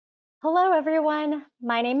Hello, everyone.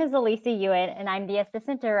 My name is Elisa Ewan, and I'm the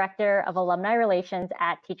Assistant Director of Alumni Relations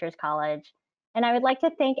at Teachers College. And I would like to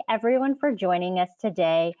thank everyone for joining us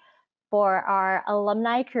today for our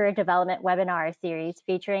Alumni Career Development Webinar series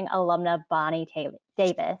featuring alumna Bonnie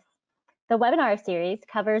Davis. The webinar series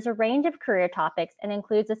covers a range of career topics and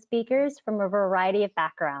includes the speakers from a variety of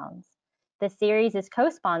backgrounds. The series is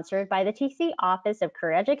co-sponsored by the TC Office of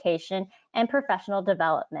Career Education and Professional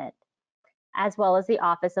Development, as well as the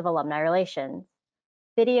Office of Alumni Relations.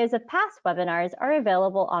 Videos of past webinars are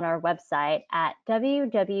available on our website at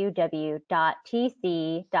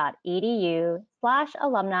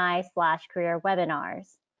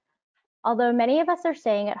www.tc.edu/alumni/career-webinars. Although many of us are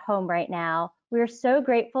staying at home right now, we are so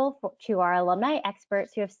grateful to our alumni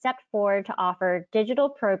experts who have stepped forward to offer digital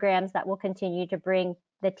programs that will continue to bring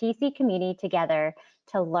the TC community together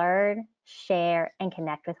to learn, share, and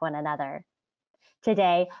connect with one another.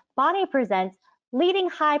 Today, Bonnie presents Leading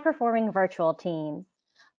High-Performing Virtual Teams.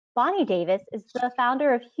 Bonnie Davis is the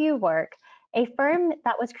founder of HuWork, a firm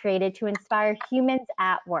that was created to inspire humans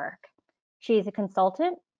at work. She is a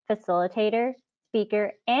consultant, facilitator,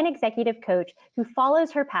 speaker, and executive coach who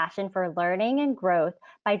follows her passion for learning and growth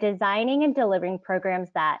by designing and delivering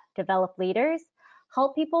programs that develop leaders,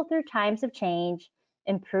 help people through times of change,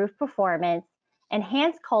 improve performance,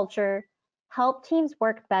 enhance culture, help teams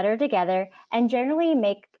work better together, and generally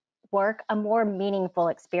make work a more meaningful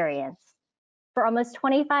experience. For almost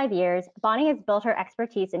 25 years, Bonnie has built her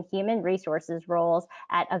expertise in human resources roles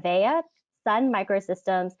at Avaya, Sun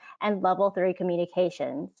Microsystems, and Level 3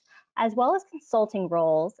 Communications, as well as consulting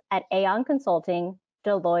roles at Aon Consulting,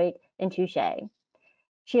 Deloitte, and Touche.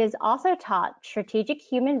 She has also taught Strategic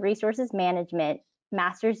Human Resources Management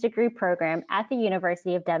master's degree program at the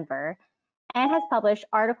University of Denver and has published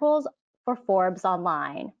articles for Forbes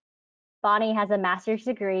Online. Bonnie has a master's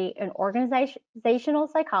degree in organizational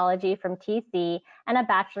psychology from TC and a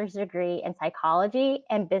bachelor's degree in psychology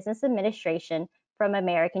and business administration from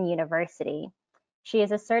American University. She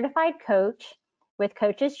is a certified coach with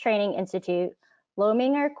Coaches Training Institute,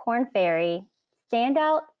 Lominger Korn Ferry,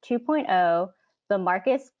 Standout 2.0, the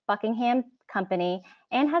Marcus Buckingham Company,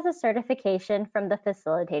 and has a certification from the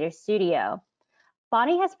Facilitator Studio.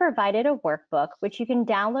 Bonnie has provided a workbook which you can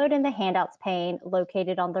download in the handouts pane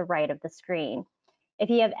located on the right of the screen. If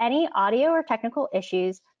you have any audio or technical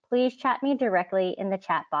issues, please chat me directly in the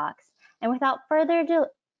chat box. And without further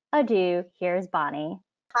ado, here's Bonnie.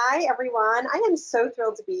 Hi, everyone. I am so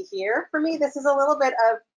thrilled to be here. For me, this is a little bit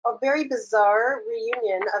of a very bizarre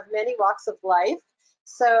reunion of many walks of life.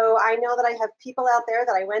 So I know that I have people out there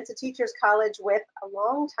that I went to Teachers College with a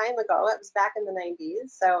long time ago. It was back in the 90s.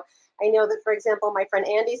 So I know that, for example, my friend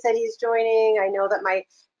Andy said he's joining. I know that my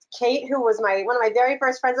Kate, who was one of my very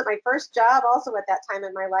first friends at my first job, also at that time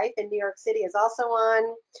in my life in New York City, is also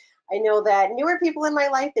on. I know that newer people in my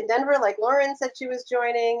life in Denver, like Lauren, said she was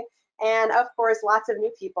joining. And of course, lots of new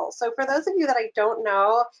people. So for those of you that I don't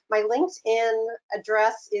know, my LinkedIn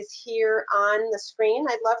address is here on the screen.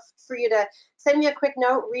 I'd love for you to send me a quick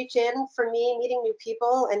note, reach in. For me, meeting new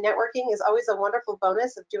people and networking is always a wonderful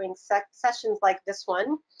bonus of doing sessions like this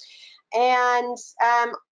one. And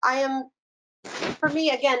for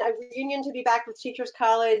me, again, a reunion to be back with Teachers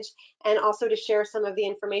College and also to share some of the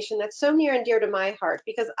information that's so near and dear to my heart,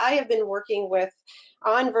 because I have been working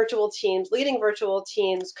on virtual teams, leading virtual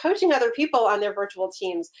teams, coaching other people on their virtual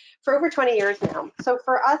teams for over 20 years now. So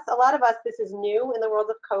for us, a lot of us, this is new in the world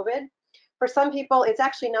of COVID. For some people, it's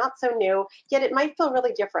actually not so new, yet it might feel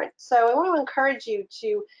really different. So I want to encourage you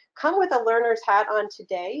to come with a learner's hat on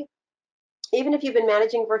today. Even if you've been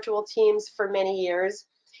managing virtual teams for many years,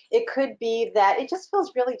 it could be that it just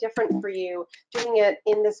feels really different for you doing it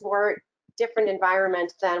in this more different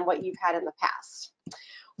environment than what you've had in the past.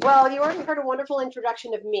 Well, you already heard a wonderful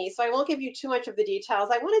introduction of me, so I won't give you too much of the details.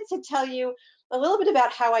 I wanted to tell you a little bit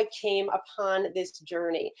about how I came upon this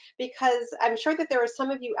journey, because I'm sure that there are some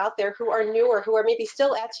of you out there who are newer, who are maybe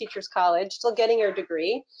still at Teachers College, still getting your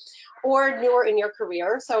degree, or newer in your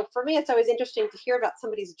career. So for me, it's always interesting to hear about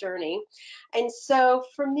somebody's journey. And so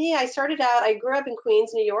for me, I grew up in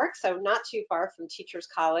Queens, New York, so not too far from Teachers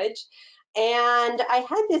College. And I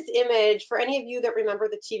had this image, for any of you that remember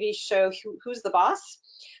the TV show Who's the Boss?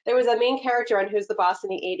 There was a main character on Who's the Boss in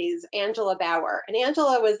the 80s, Angela Bauer. And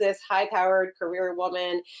Angela was this high-powered career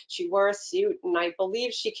woman. She wore a suit, and I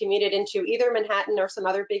believe she commuted into either Manhattan or some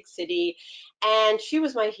other big city. And she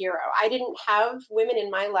was my hero. I didn't have women in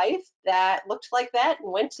my life that looked like that and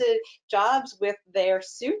went to jobs with their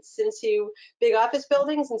suits into big office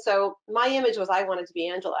buildings. And so my image was I wanted to be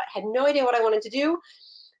Angela. I had no idea what I wanted to do,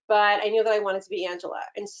 but I knew that I wanted to be Angela.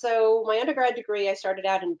 And so my undergrad degree, I started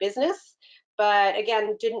out in business, but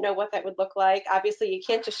again, didn't know what that would look like. Obviously, you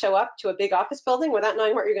can't just show up to a big office building without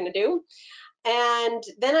knowing what you're going to do. And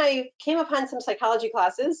then I came upon some psychology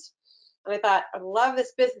classes, and I thought, I love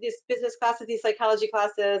these business classes, these psychology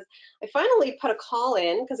classes. I finally put a call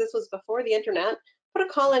in, because this was before the internet, put a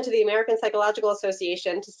call into the American Psychological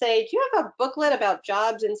Association to say, do you have a booklet about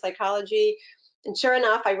jobs in psychology? And sure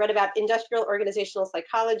enough, I read about industrial organizational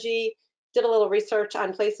psychology, did a little research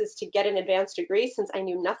on places to get an advanced degree since I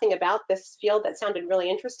knew nothing about this field that sounded really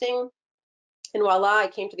interesting. And voila, I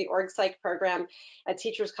came to the Org Psych program at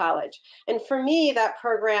Teachers College. And for me, that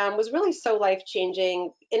program was really so life-changing.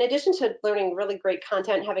 In addition to learning really great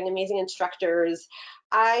content, having amazing instructors,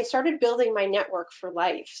 I started building my network for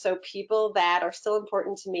life. So people that are still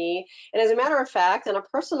important to me. And as a matter of fact, on a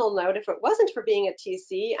personal note, if it wasn't for being at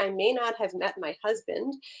TC, I may not have met my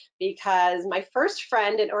husband, because my first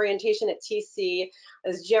friend in orientation at TC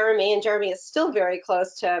is Jeremy, and Jeremy is still very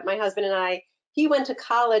close to my husband and I. He went to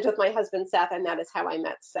college with my husband, Seth, and that is how I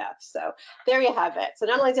met Seth. So there you have it. So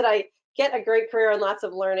not only did I get a great career and lots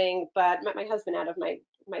of learning, but met my husband out of my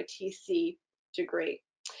TC degree.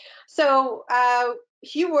 So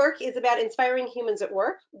Hue Work is about inspiring humans at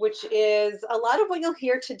work, which is a lot of what you'll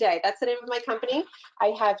hear today. That's the name of my company. I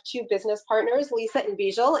have two business partners, Lisa and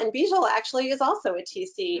Bijal, and Bijal actually is also a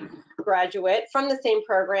TC graduate from the same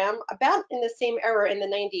program, about in the same era in the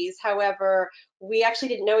 90s. However, we actually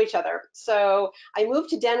didn't know each other. So I moved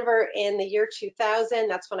to Denver in the year 2000.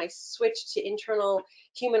 That's when I switched to internal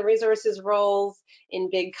human resources roles in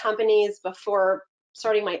big companies before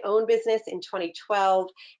starting my own business in 2012.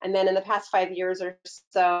 And then in the past 5 years or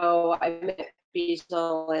so, I met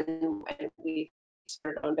Bijal and we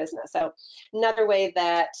started our own business. So another way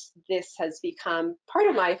that this has become part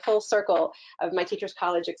of my full circle of my Teachers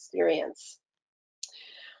College experience.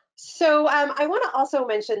 So I want to also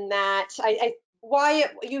mention that why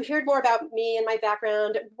you heard more about me and my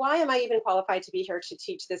background. Why am I even qualified to be here to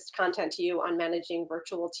teach this content to you on managing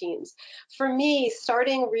virtual teams? For me,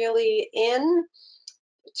 starting really in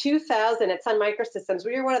 2000 at Sun Microsystems,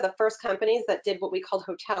 we were one of the first companies that did what we called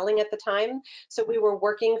hoteling at the time. So we were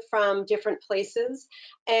working from different places.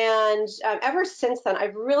 And ever since then,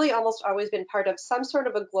 I've really almost always been part of some sort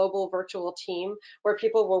of a global virtual team where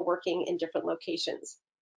people were working in different locations.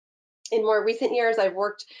 In more recent years, I've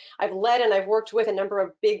led and I've worked with a number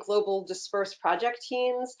of big global dispersed project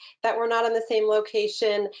teams that were not in the same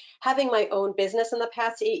location. Having my own business in the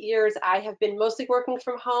past 8 years, I have been mostly working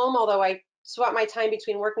from home, although I swap my time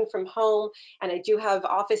between working from home and I do have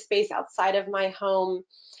office space outside of my home.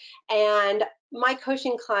 And my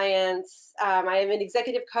coaching clients, I am an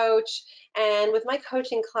executive coach, and with my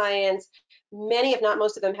coaching clients, many, if not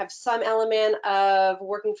most of them, have some element of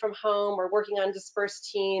working from home or working on dispersed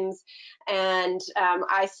teams. And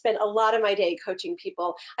I spend a lot of my day coaching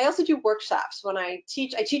people. I also do workshops. When I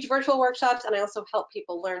teach virtual workshops, and I also help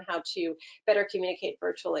people learn how to better communicate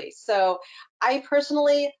virtually. So I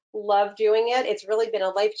personally love doing it. It's really been a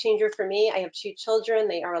life changer for me. I have two children.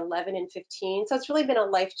 They are 11 and 15. So it's really been a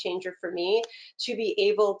life changer for me to be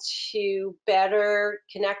able to better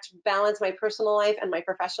connect, balance my personal life and my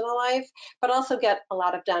professional life, but also get a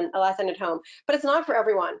lot done at home. But it's not for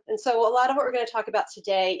everyone. And so a lot of what we're going to talk about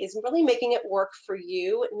today is really making it work for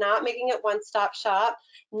you, not making it one-stop shop,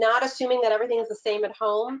 not assuming that everything is the same at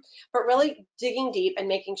home, but really digging deep and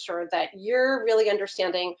making sure that you're really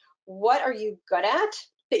understanding what are you good at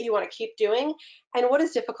that you want to keep doing, and what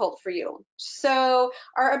is difficult for you. So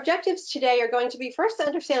our objectives today are going to be first to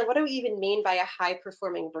understand what do we even mean by a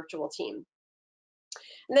high-performing virtual team?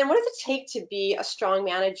 And then what does it take to be a strong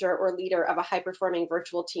manager or leader of a high-performing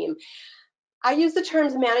virtual team? I use the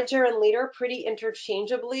terms manager and leader pretty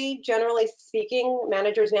interchangeably. Generally speaking,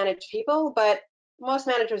 managers manage people, but most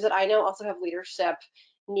managers that I know also have leadership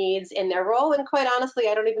needs in their role. And quite honestly,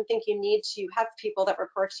 I don't even think you need to have people that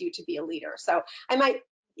report to you to be a leader. So I might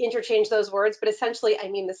interchange those words, but essentially I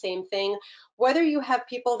mean the same thing. Whether you have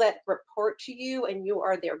people that report to you and you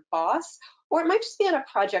are their boss, or it might just be on a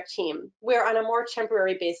project team where on a more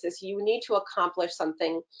temporary basis, you need to accomplish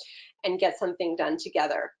something and get something done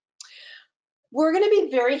together. We're going to be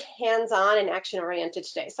very hands-on and action-oriented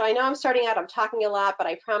today. So I know I'm starting out, I'm talking a lot, but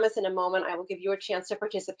I promise in a moment I will give you a chance to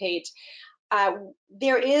participate.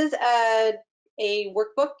 There is a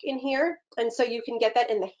workbook in here, and so you can get that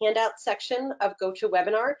in the handout section of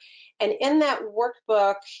GoToWebinar. And in that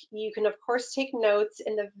workbook, you can of course take notes.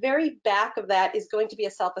 In the very back of that is going to be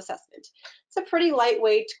a self-assessment. It's a pretty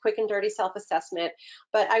lightweight, quick and dirty self-assessment,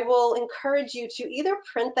 but I will encourage you to either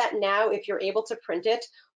print that now if you're able to print it,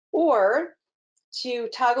 or to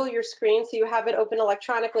toggle your screen so you have it open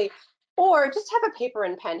electronically, or just have a paper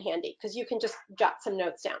and pen handy because you can just jot some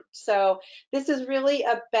notes down. So this is really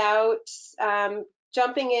about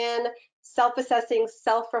jumping in, self-assessing,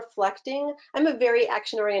 self-reflecting. I'm a very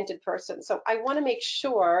action-oriented person, so I want to make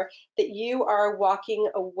sure that you are walking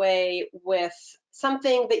away with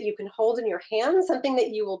something that you can hold in your hand, something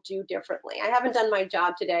that you will do differently. I haven't done my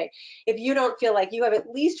job today if you don't feel like you have at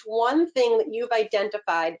least one thing that you've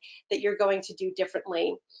identified that you're going to do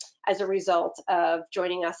differently as a result of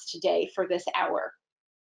joining us today for this hour.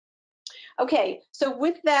 Okay, so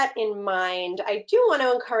with that in mind, I do want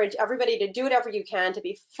to encourage everybody to do whatever you can to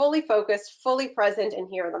be fully focused, fully present, and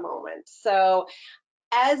here in the moment. So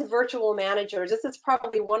as virtual managers, this is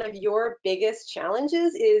probably one of your biggest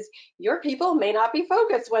challenges is your people may not be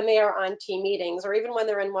focused when they are on team meetings or even when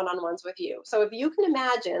they're in one-on-ones with you. So if you can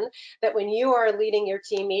imagine that when you are leading your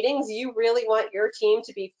team meetings, you really want your team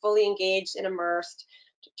to be fully engaged and immersed,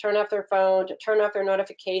 to turn off their phone, to turn off their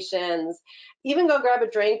notifications, even go grab a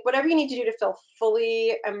drink, whatever you need to do to feel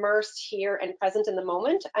fully immersed here and present in the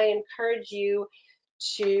moment, I encourage you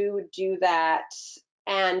to do that.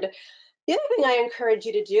 And the other thing I encourage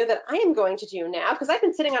you to do that I am going to do now, because I've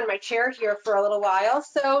been sitting on my chair here for a little while,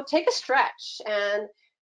 so take a stretch and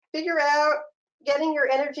figure out getting your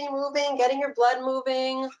energy moving, getting your blood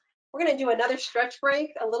moving. We're going to do another stretch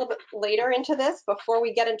break a little bit later into this before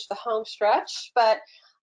we get into the home stretch, but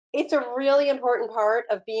it's a really important part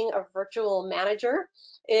of being a virtual manager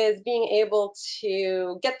is being able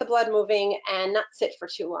to get the blood moving and not sit for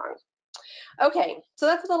too long. Okay, so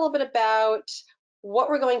that's a little bit about what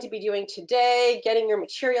we're going to be doing today, getting your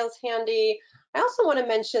materials handy. I also want to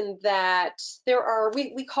mention that there are,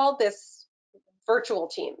 we call this virtual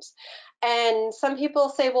teams. And some people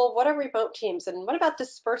say, well, what are remote teams? And what about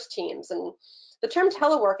dispersed teams? And the term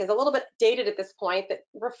telework is a little bit dated at this point, that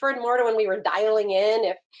referred more to when we were dialing in.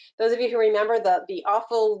 If those of you who remember the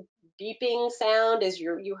awful beeping sound as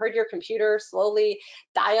you heard your computer slowly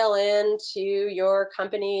dial in to your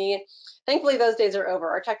company. Thankfully, those days are over.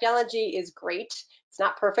 Our technology is great. It's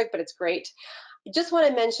not perfect, but it's great. I just want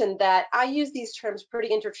to mention that I use these terms pretty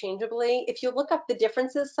interchangeably. If you look up the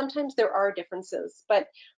differences, sometimes there are differences, but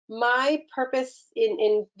my purpose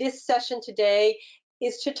in this session today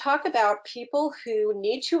is to talk about people who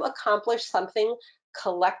need to accomplish something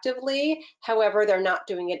collectively, however, they're not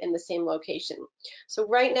doing it in the same location. So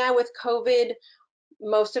right now with COVID,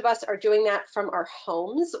 most of us are doing that from our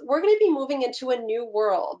homes. We're going to be moving into a new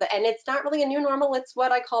world, and it's not really a new normal, it's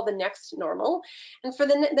what I call the next normal. And for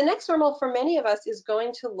the next normal for many of us is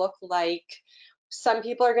going to look like some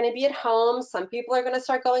people are going to be at home, some people are going to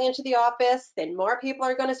start going into the office, then more people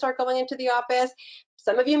are going to start going into the office.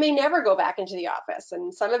 Some of you may never go back into the office,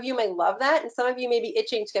 and some of you may love that, and some of you may be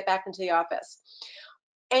itching to get back into the office.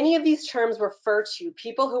 Any of these terms refer to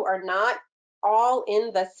people who are not all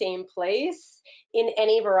in the same place in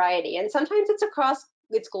any variety. And sometimes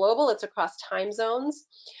it's global, it's across time zones.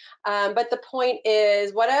 But the point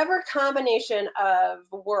is, whatever combination of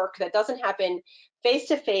work that doesn't happen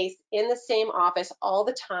face-to-face in the same office all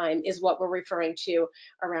the time is what we're referring to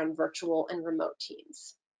around virtual and remote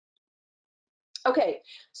teams. Okay,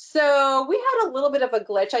 so we had a little bit of a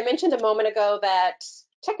glitch. I mentioned a moment ago that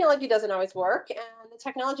technology doesn't always work, and the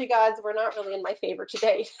technology gods were not really in my favor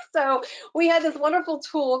today. So we had this wonderful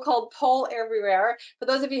tool called Poll Everywhere. For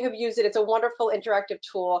those of you who've used it, it's a wonderful interactive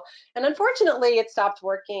tool. And unfortunately, it stopped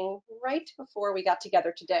working right before we got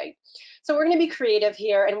together today. So we're going to be creative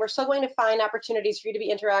here, and we're still going to find opportunities for you to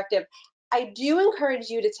be interactive. I do encourage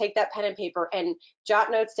you to take that pen and paper and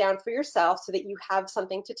jot notes down for yourself so that you have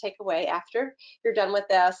something to take away after you're done with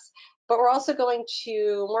this. But we're also going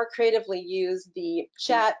to more creatively use the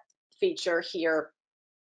chat feature here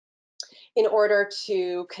in order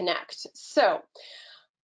to connect. So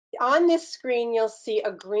on this screen, you'll see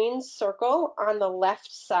a green circle on the left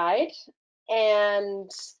side, and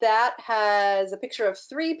that has a picture of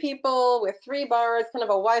 3 people with 3 bars, kind of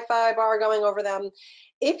a Wi-Fi bar going over them.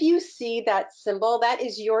 If you see that symbol, that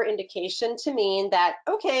is your indication to mean that,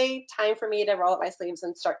 okay, time for me to roll up my sleeves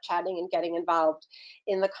and start chatting and getting involved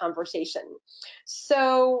in the conversation.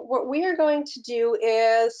 So what we are going to do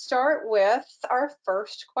is start with our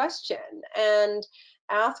first question and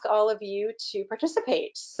ask all of you to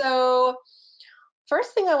participate. So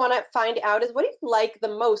first thing I want to find out is, what do you like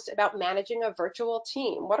the most about managing a virtual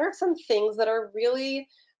team? What are some things that are really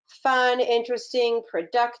fun, interesting,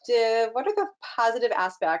 productive? What are the positive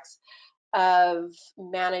aspects of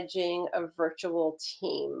managing a virtual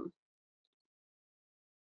team?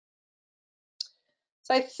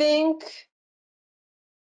 So I think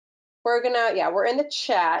we're in the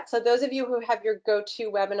chat. So those of you who have your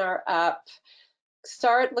GoToWebinar up,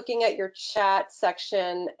 start looking at your chat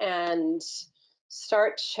section and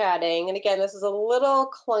start chatting. And again, this is a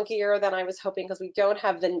little clunkier than I was hoping because we don't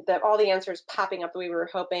have all the answers popping up that we were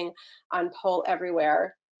hoping on Poll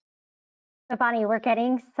Everywhere. So Bonnie, we're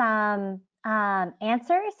getting some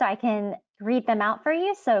answers, so I can read them out for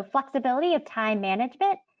you. So flexibility of time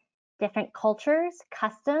management, different cultures,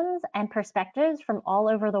 customs, and perspectives from all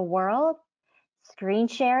over the world. Screen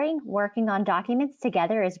sharing, working on documents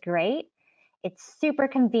together is great. It's super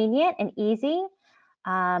convenient and easy.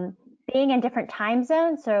 Being in different time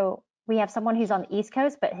zones, so we have someone who's on the East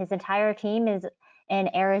Coast, but his entire team is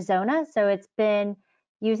in Arizona. So it's been,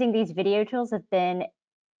 using these video tools have been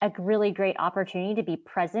a really great opportunity to be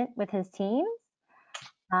present with his teams.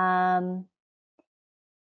 A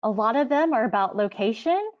lot of them are about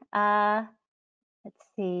location. Let's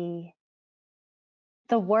see.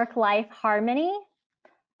 The work-life harmony,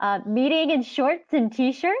 meeting in shorts and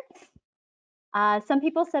t-shirts. Some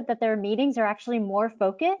people said that their meetings are actually more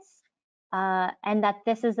focused, and that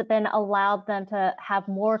this has been allowed them to have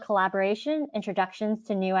more collaboration, introductions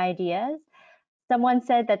to new ideas. Someone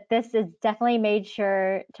said that this has definitely made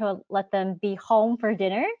sure to let them be home for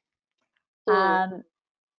dinner.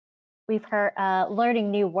 We've heard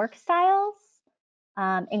learning new work styles,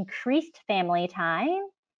 increased family time,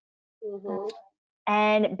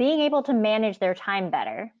 and being able to manage their time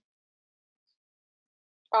better.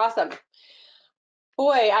 Awesome.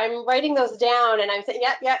 Boy, I'm writing those down and I'm saying,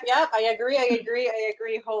 yep, I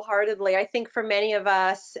agree wholeheartedly. I think for many of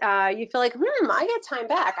us, you feel like, I get time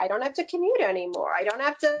back. I don't have to commute anymore. I don't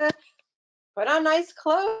have to put on nice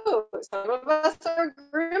clothes. Some of us are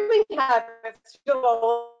grooming habits feel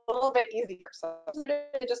a little bit easier. So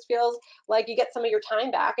it just feels like you get some of your time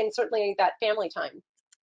back, and certainly that family time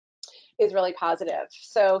is really positive.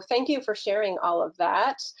 So thank you for sharing all of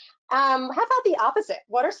that. How about the opposite?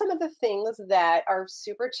 What are some of the things that are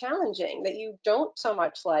super challenging that you don't so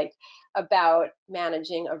much like about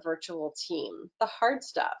managing a virtual team? The hard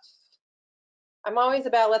stuff. I'm always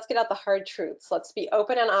about, let's get out the hard truths. Let's be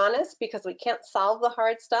open and honest, because we can't solve the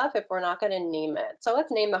hard stuff if we're not going to name it. So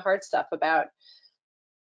let's name the hard stuff about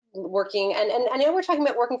working. And I know we're talking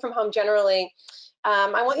about working from home generally.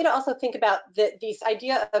 I want you to also think about this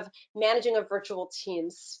idea of managing a virtual team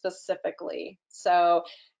specifically. So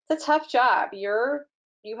it's a tough job.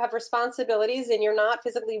 You have responsibilities and you're not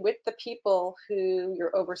physically with the people who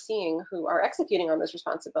you're overseeing who are executing on those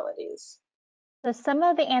responsibilities. So some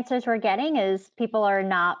of the answers we're getting is people are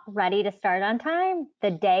not ready to start on time. The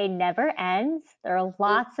day never ends. There are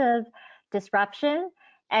lots of disruption.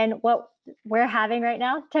 And what we're having right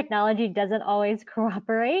now, technology doesn't always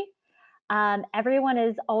cooperate. Everyone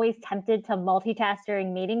is always tempted to multitask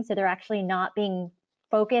during meetings, so they're actually not being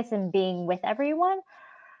focused and being with everyone.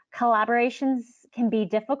 Collaborations can be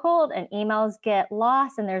difficult and emails get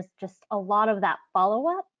lost, and there's just a lot of that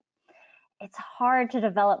follow-up. It's hard to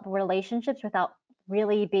develop relationships without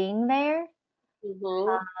really being there.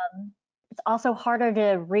 It's also harder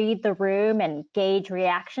to read the room and gauge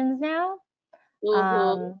reactions now,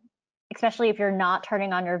 especially if you're not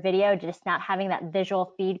turning on your video, just not having that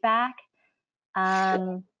visual feedback.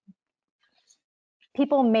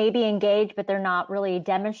 People may be engaged, but they're not really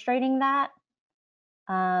demonstrating that.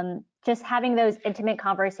 Just having those intimate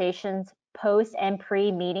conversations post and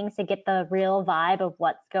pre meetings to get the real vibe of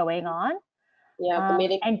what's going on. Yeah, the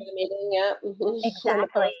meeting, yeah.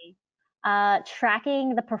 Exactly.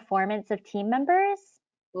 Tracking the performance of team members.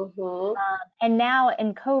 And now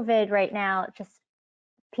in COVID right now, just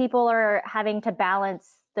people are having to balance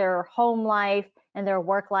their home life and their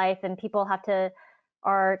work life, and people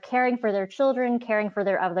are caring for their children, caring for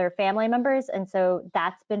their other family members. And so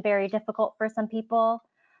that's been very difficult for some people.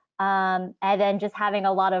 And then just having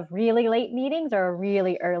a lot of really late meetings or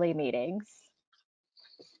really early meetings.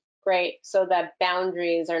 Great. So that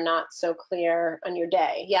boundaries are not so clear on your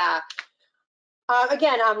day. Yeah.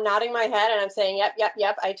 Again, I'm nodding my head and I'm saying,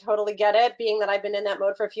 yep, I totally get it. Being that I've been in that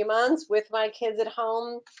mode for a few months with my kids at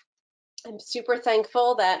home, I'm super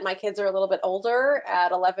thankful that my kids are a little bit older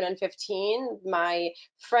at 11 and 15. My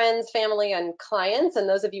friends, family, and clients, and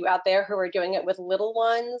those of you out there who are doing it with little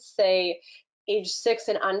ones, say age 6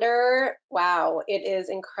 and under, wow, it is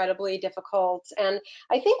incredibly difficult. And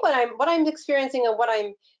I think what I'm experiencing and what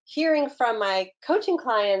I'm hearing from my coaching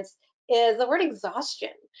clients is the word exhaustion.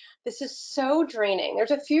 This is so draining.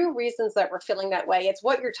 There's a few reasons that we're feeling that way. It's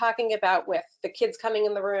what you're talking about with the kids coming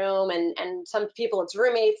in the room, and some people it's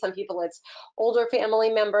roommates, some people it's older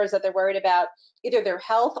family members that they're worried about either their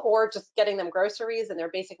health or just getting them groceries and their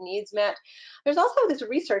basic needs met. There's also this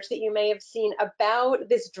research that you may have seen about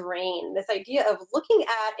this drain, this idea of looking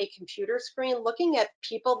at a computer screen, looking at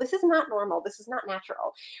people. This is not normal. This is not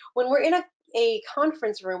natural. When we're in a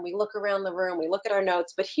conference room, we look around the room, we look at our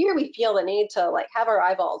notes, but here we feel the need to like have our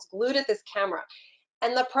eyeballs glued at this camera.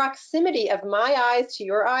 And the proximity of my eyes to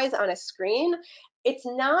your eyes on a screen, it's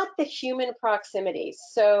not the human proximity.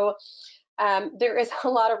 So there is a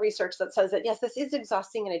lot of research that says that, yes, this is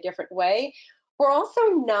exhausting in a different way. We're also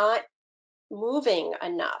not moving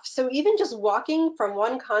enough. So even just walking from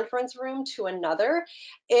one conference room to another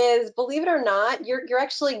is, believe it or not, you're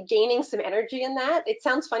actually gaining some energy in that. It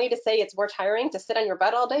sounds funny to say it's more tiring to sit on your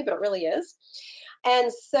butt all day, but it really is.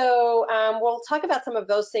 And so we'll talk about some of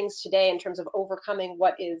those things today in terms of overcoming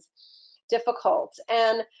what is difficult.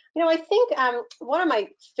 And, you know, I think one of my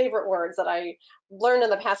favorite words that I learned in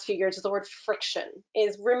the past few years is the word friction,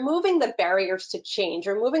 is removing the barriers to change,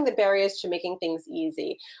 removing the barriers to making things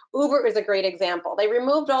easy. Uber is a great example. They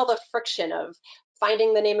removed all the friction of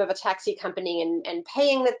finding the name of a taxi company and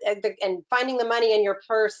paying and finding the money in your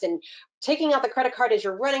purse and taking out the credit card as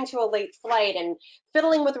you're running to a late flight and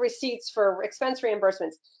fiddling with receipts for expense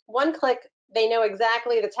reimbursements. One click, they know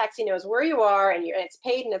exactly, the taxi knows where you are, and it's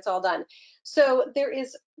paid and it's all done. So there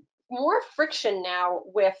is more friction now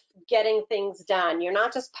with getting things done. You're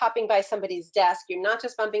not just popping by somebody's desk. You're not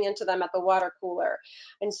just bumping into them at the water cooler.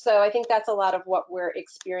 And so I think that's a lot of what we're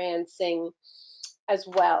experiencing as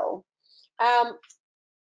well.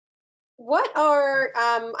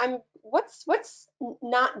 What's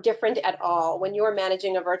not different at all when you're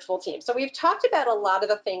managing a virtual team? So we've talked about a lot of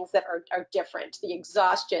the things that are different: the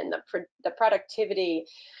exhaustion, the productivity,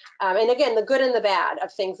 and again, the good and the bad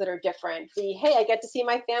of things that are different. The, hey, I get to see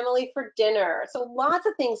my family for dinner. So lots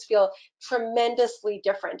of things feel tremendously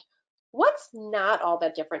different. What's not all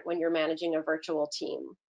that different when you're managing a virtual team?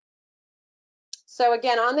 So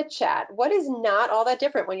again, on the chat, what is not all that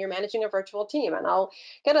different when you're managing a virtual team? And I'll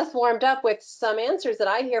get us warmed up with some answers that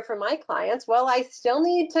I hear from my clients. Well, we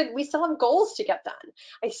still have goals to get done.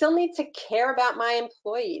 I still need to care about my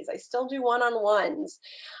employees. I still do one-on-ones.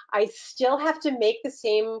 I still have to make the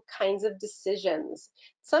same kinds of decisions.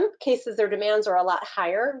 Some cases, their demands are a lot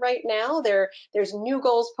higher right now. There's new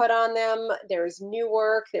goals put on them. There's new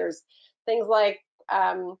work. There's things like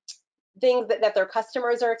things that their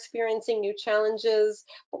customers are experiencing, new challenges.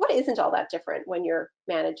 But what isn't all that different when you're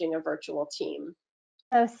managing a virtual team?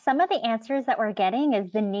 So some of the answers that we're getting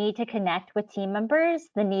is the need to connect with team members,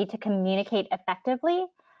 the need to communicate effectively,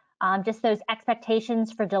 just those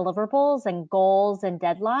expectations for deliverables and goals and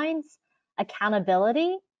deadlines,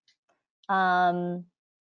 accountability,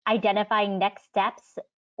 identifying next steps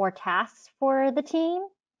or tasks for the team,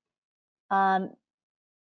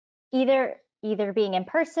 either being in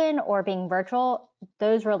person or being virtual.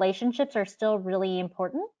 Those relationships are still really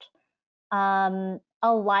important.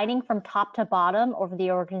 Aligning from top to bottom over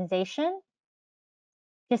the organization.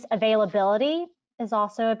 Just availability is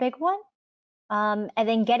also a big one. And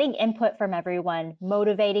then getting input from everyone,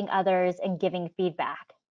 motivating others, and giving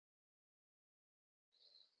feedback.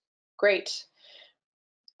 Great.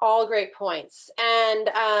 All great points. And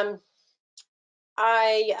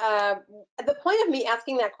the point of me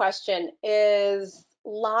asking that question is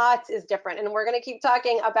lots is different, and we're going to keep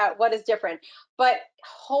talking about what is different, but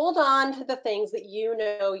hold on to the things that you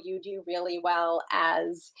know you do really well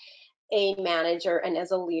as a manager and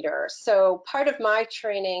as a leader. So part of my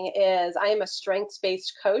training is I am a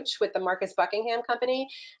strengths-based coach with the Marcus Buckingham Company.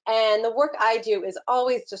 And the work I do is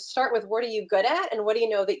always to start with, what are you good at and what do you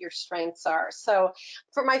know that your strengths are? So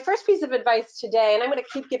for my first piece of advice today, and I'm going to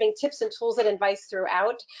keep giving tips and tools and advice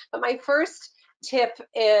throughout, but my first tip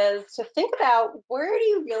is to think about, where do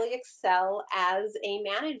you really excel as a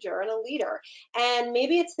manager and a leader? And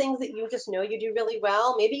maybe it's things that you just know you do really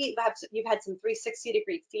well. Maybe you've had some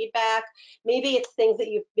 360-degree feedback. Maybe it's things that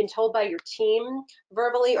you've been told by your team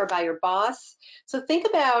verbally or by your boss. So think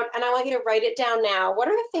about, and I want you to write it down now, what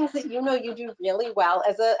are the things that you know you do really well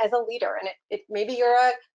as a leader? And maybe you're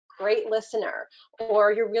a great listener,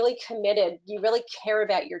 or you're really committed, you really care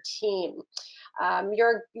about your team.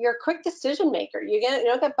 You're a quick decision maker. You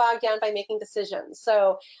don't get bogged down by making decisions.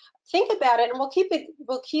 So think about it, and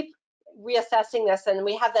we'll keep reassessing this, and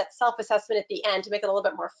we have that self-assessment at the end to make it a little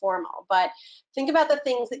bit more formal. But think about the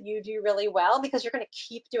things that you do really well, because you're going to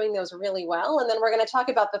keep doing those really well. And then we're going to talk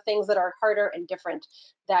about the things that are harder and different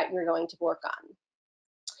that you're going to work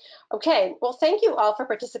on. Okay, well, thank you all for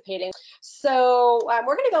participating. So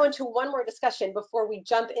we're going to go into one more discussion before we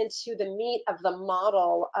jump into the meat of the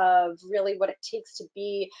model of really what it takes to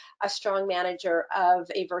be a strong manager of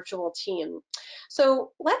a virtual team.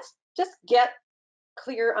 So let's just get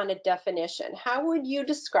clear on a definition. How would you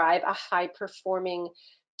describe a high-performing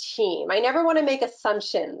team? I never want to make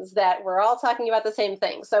assumptions that we're all talking about the same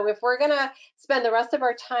thing. So if we're going to spend the rest of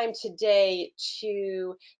our time today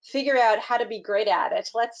to figure out how to be great at it,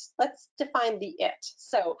 let's define the it.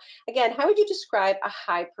 So again, how would you describe a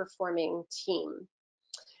high-performing team?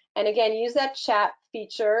 And again, use that chat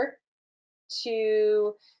feature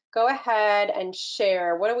to go ahead and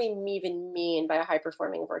share. What do we even mean by a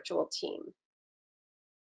high-performing virtual team?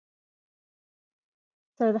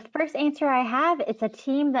 So the first answer I have, it's a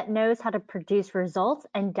team that knows how to produce results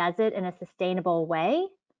and does it in a sustainable way.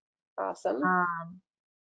 Awesome. I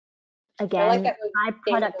like Again, that word, high sustainable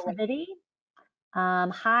way. productivity,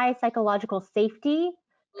 high psychological safety,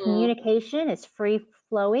 Mm. communication is free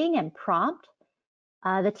flowing and prompt.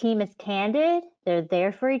 The team is candid, they're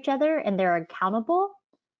there for each other, and they're accountable.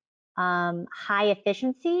 High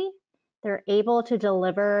efficiency, they're able to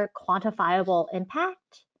deliver quantifiable impact.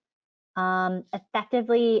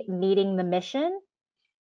 Effectively meeting the mission.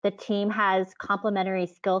 The team has complementary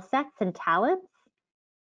skill sets and talents.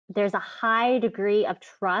 There's a high degree of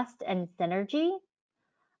trust and synergy.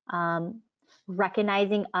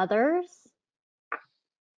 Recognizing others.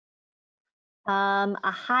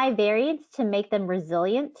 A high variance to make them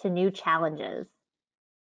resilient to new challenges.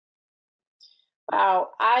 Wow,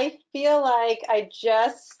 I feel like I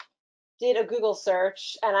just did a Google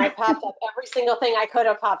search and I popped up every single thing I could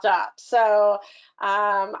have popped up. So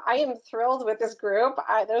I am thrilled with this group.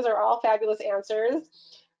 Those are all fabulous answers.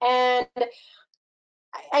 And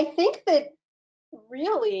I think that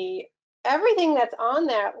really everything that's on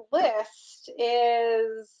that list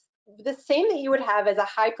is the same that you would have as a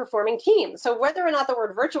high performing team. So whether or not the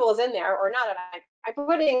word virtual is in there or not, I'm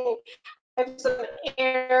putting some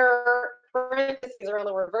air parentheses around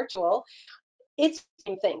the word virtual. It's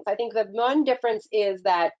the same things. I think the one difference is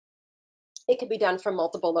that it could be done from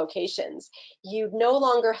multiple locations. You no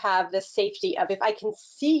longer have the safety of, if I can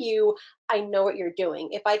see you, I know what you're doing.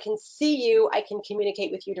 If I can see you, I can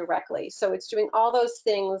communicate with you directly. So it's doing all those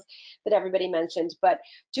things that everybody mentioned, but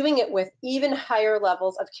doing it with even higher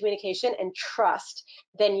levels of communication and trust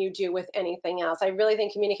than you do with anything else. I really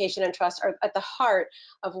think communication and trust are at the heart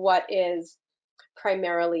of what is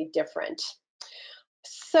primarily different.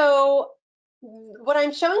 So what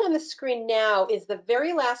I'm showing on the screen now is the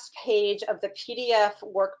very last page of the PDF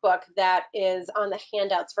workbook that is on the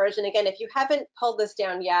handouts version. Again, if you haven't pulled this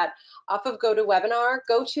down yet, off of GoToWebinar,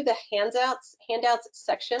 go to the handouts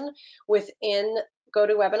section within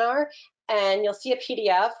GoToWebinar, and you'll see a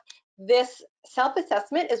PDF. This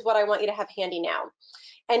self-assessment is what I want you to have handy now.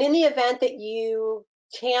 And in the event that you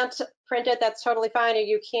can't print it, that's totally fine, or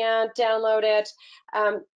you can't download it,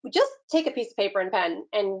 just take a piece of paper and pen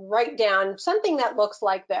and write down something that looks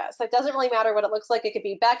like this. It doesn't really matter what it looks like. It could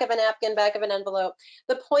be back of a napkin, back of an envelope.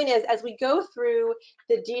 The point is, as we go through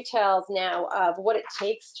the details now of what it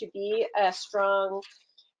takes to be a strong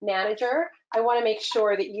manager, I want to make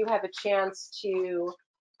sure that you have a chance to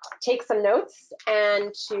take some notes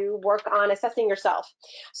and to work on assessing yourself.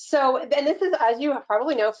 So, and this is, as you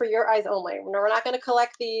probably know, for your eyes only. We're not going to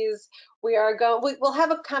collect these. We'll have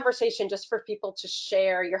a conversation just for people to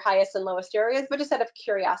share your highest and lowest areas, but just out of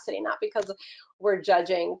curiosity, not because we're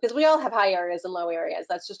judging, because we all have high areas and low areas.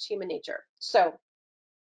 That's just human nature. So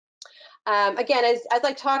again, as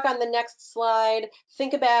I talk on the next slide,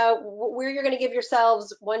 think about where you're going to give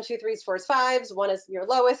yourselves 1, 2, 3s, 4s, 5s. 1 is your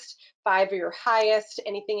lowest, 5 are your highest.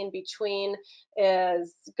 Anything in between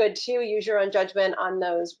is good too. Use your own judgment on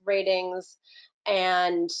those ratings.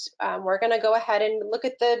 And we're going to go ahead and look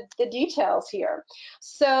at the details here.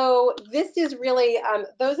 So this is really,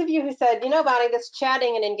 those of you who said, you know, Bonnie, this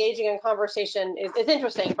chatting and engaging in conversation is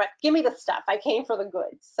interesting, but give me the stuff. I came for the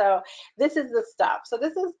goods. So this is the stuff. So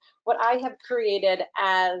this is what I have created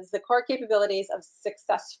as the core capabilities of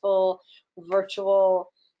successful virtual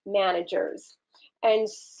managers. And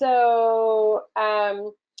so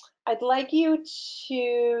I'd like you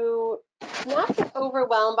to not get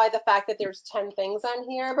overwhelmed by the fact that there's 10 things on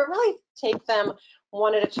here, but really take them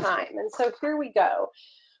one at a time. And so here we go.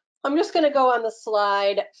 I'm just going to go on the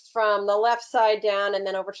slide from the left side down and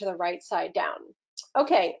then over to the right side down.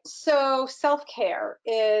 Okay, so self-care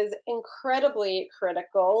is incredibly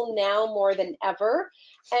critical now more than ever.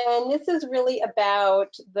 And this is really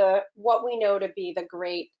about what we know to be the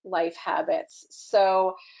great life habits.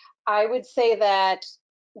 So I would say that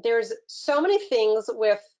there's so many things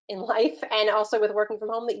with in life and also with working from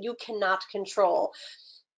home that you cannot control.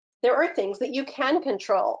 There are things that you can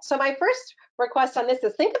control. So my first request on this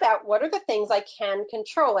is think about what are the things I can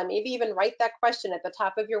control, and maybe even write that question at the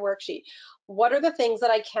top of your worksheet. What are the things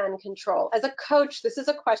that I can control? As a coach, this is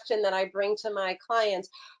a question that I bring to my clients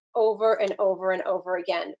over and over and over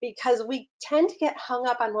again, because we tend to get hung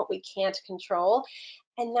up on what we can't control,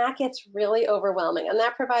 and that gets really overwhelming, and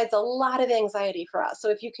that provides a lot of anxiety for us.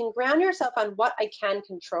 So if you can ground yourself on what I can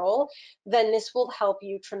control, then this will help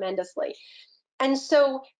you tremendously. And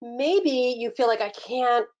so maybe you feel like I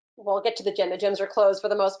can't, well, get to the gym. The gyms are closed for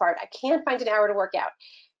the most part. I can't find an hour to work out.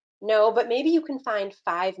 No, but maybe you can find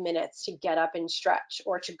 5 minutes to get up and stretch,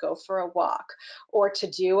 or to go for a walk, or to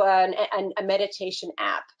do a meditation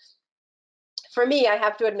app. For me, I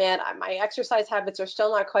have to admit, my exercise habits are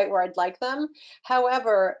still not quite where I'd like them.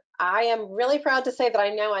 However, I am really proud to say that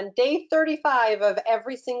I'm now on day 35 of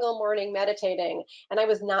every single morning meditating. And I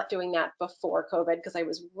was not doing that before COVID, because I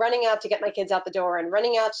was running out to get my kids out the door and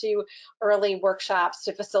running out to early workshops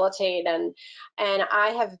to facilitate. And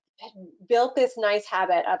I have built this nice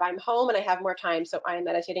habit of I'm home and I have more time, so I'm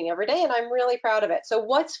meditating every day, and I'm really proud of it. So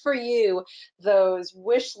what's for you those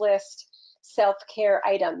wish list self-care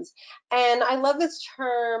items? And I love this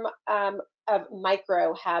term of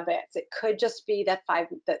micro habits. It could just be that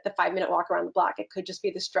the 5 minute walk around the block. It could just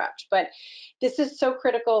be the stretch. But this is so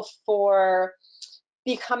critical for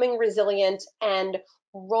becoming resilient and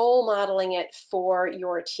role modeling it for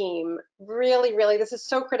your team. Really, really, this is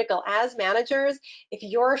so critical. As managers, if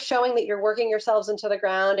you're showing that you're working yourselves into the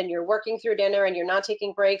ground and you're working through dinner and you're not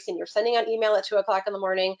taking breaks and you're sending out email at 2 o'clock in the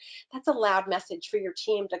morning, that's a loud message for your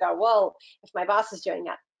team to go, well, if my boss is doing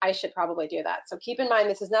that, I should probably do that. So keep in mind,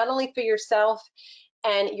 this is not only for yourself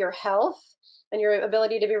and your health and your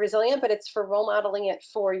ability to be resilient, but it's for role modeling it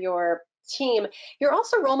for your team. You're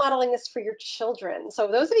also role modeling this for your children. So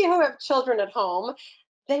those of you who have children at home,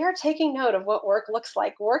 they are taking note of what work looks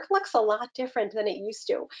like. Work looks a lot different than it used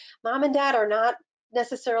to. Mom and dad are not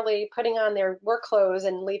necessarily putting on their work clothes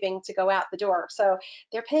and leaving to go out the door. So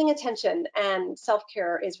they're paying attention, and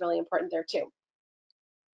self-care is really important there too.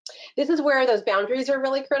 This is where those boundaries are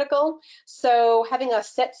really critical. So having a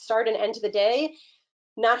set start and end to the day,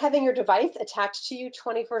 not having your device attached to you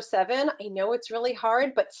 24/7. I know it's really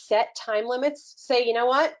hard, but set time limits. Say, you know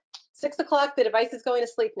what? 6 o'clock, the device is going to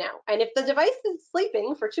sleep now. And if the device is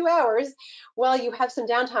sleeping for 2 hours, well, you have some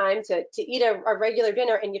downtime to eat a regular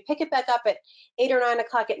dinner, and you pick it back up at 8 or 9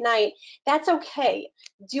 o'clock at night. That's okay.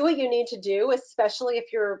 Do what you need to do, especially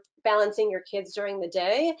if you're balancing your kids during the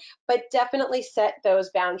day, but definitely set those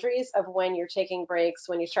boundaries of when you're taking breaks,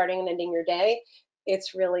 when you're starting and ending your day.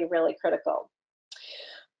 It's really, really critical.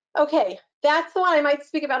 Okay, that's the one I might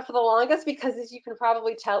speak about for the longest, because as you can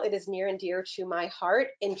probably tell, it is near and dear to my heart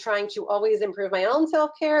in trying to always improve my own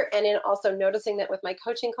self-care, and in also noticing that with my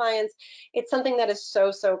coaching clients, it's something that is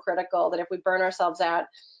so, so critical that if we burn ourselves out,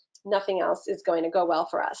 nothing else is going to go well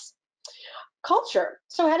for us. Culture.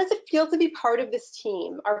 So how does it feel to be part of this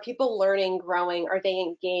team? Are people learning, growing? Are they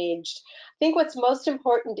engaged? I think what's most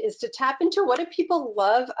important is to tap into what do people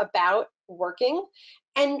love about working,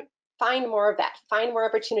 and find more of that, find more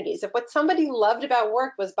opportunities. If what somebody loved about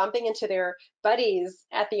work was bumping into their buddies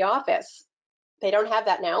at the office, they don't have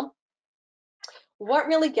that now. What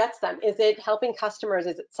really gets them? Is it helping customers?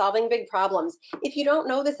 Is it solving big problems? If you don't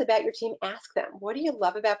know this about your team, ask them, what do you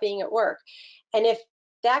love about being at work? And if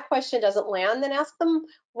that question doesn't land, then ask them,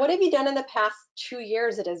 what have you done in the past 2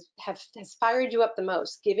 years that has fired you up the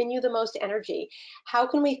most, given you the most energy? How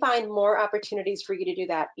can we find more opportunities for you to do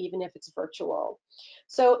that, even if it's virtual?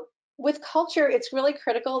 So with culture, it's really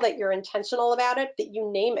critical that you're intentional about it, that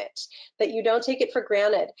you name it, that you don't take it for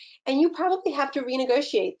granted. And you probably have to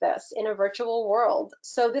renegotiate this in a virtual world.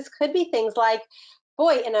 So this could be things like,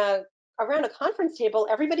 boy, around a conference table,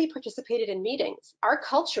 everybody participated in meetings. Our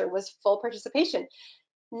culture was full participation.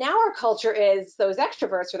 Now our culture is those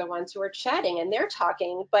extroverts are the ones who are chatting and they're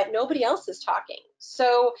talking, but nobody else is talking.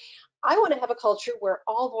 So I want to have a culture where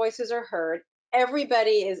all voices are heard.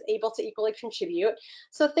 Everybody is able to equally contribute.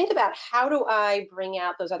 So think about, how do I bring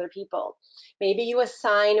out those other people? Maybe you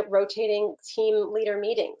assign rotating team leader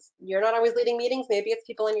meetings. You're not always leading meetings. Maybe it's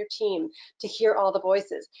people on your team to hear all the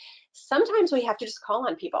voices. Sometimes we have to just call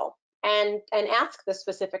on people and ask the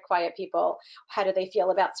specific quiet people, how do they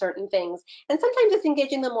feel about certain things? And sometimes it's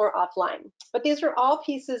engaging them more offline. But these are all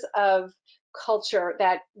pieces of culture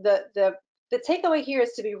that the takeaway here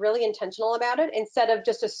is to be really intentional about it, instead of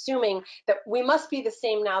just assuming that we must be the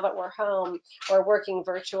same now that we're home or working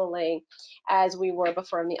virtually as we were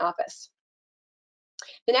before in the office.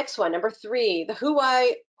 The next one, number 3, the who,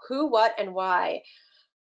 what, and why.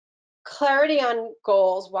 Clarity on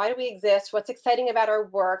goals. Why do we exist? What's exciting about our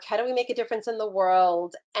work? How do we make a difference in the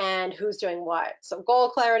world? And who's doing what? So goal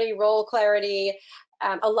clarity, role clarity.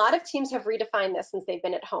 A lot of teams have redefined this since they've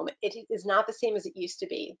been at home. It is not the same as it used to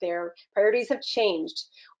be. Their priorities have changed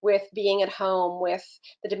with being at home, with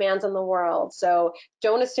the demands on the world. So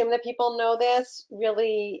don't assume that people know this.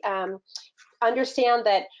 Really understand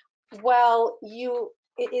that, well,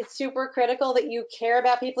 it is super critical that you care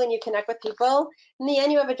about people and you connect with people. In the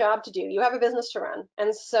end, you have a job to do. You have a business to run.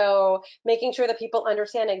 And so making sure that people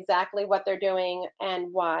understand exactly what they're doing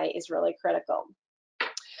and why is really critical.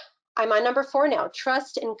 I'm on number 4 now,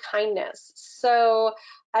 trust and kindness. So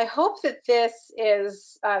I hope that this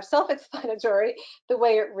is self-explanatory the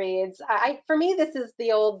way it reads. For me, this is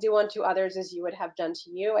the old do unto others as you would have done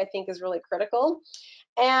to you, I think is really critical.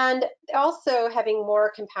 And also having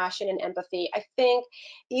more compassion and empathy. I think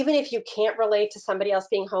even if you can't relate to somebody else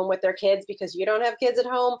being home with their kids because you don't have kids at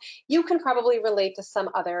home, you can probably relate to some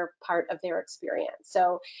other part of their experience.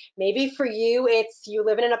 So maybe for you, it's you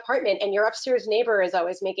live in an apartment and your upstairs neighbor is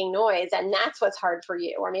always making noise and that's what's hard for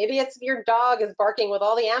you. Or maybe it's your dog is barking with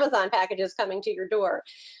all the Amazon packages coming to your door.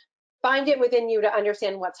 Find it within you to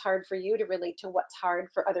understand what's hard for you to relate to what's hard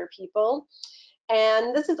for other people.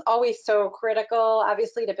 And this is always so critical,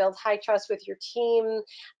 obviously, to build high trust with your team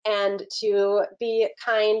and to be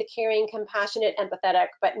kind, caring, compassionate, empathetic.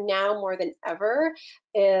 But now more than ever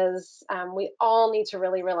is we all need to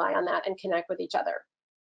really rely on that and connect with each other.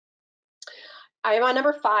 I am on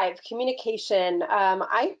number 5, communication.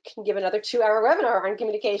 I can give another 2-hour webinar on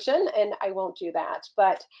communication, and I won't do that.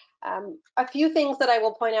 But a few things that I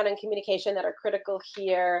will point out in communication that are critical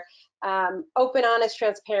here. Open, honest,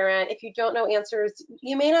 transparent. If you don't know answers,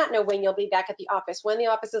 you may not know when you'll be back at the office, when the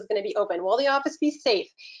office is going to be open. Will the office be safe?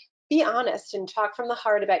 Be honest and talk from the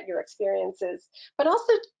heart about your experiences, but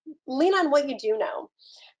also lean on what you do know.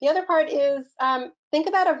 The other part is think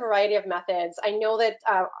about a variety of methods. I know that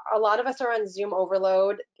a lot of us are on Zoom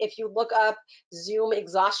overload. If you look up Zoom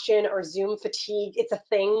exhaustion or Zoom fatigue, it's a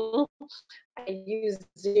thing. I use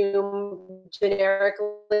Zoom generically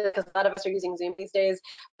because a lot of us are using Zoom these days,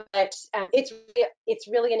 but it's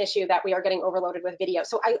really an issue that we are getting overloaded with video.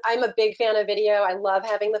 So I'm a big fan of video. I love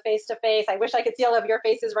having the face-to-face. I wish I could see all of your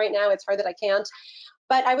faces right now. It's hard that I can't.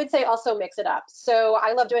 But I would say also mix it up. So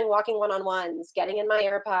I love doing walking one-on-ones, getting in my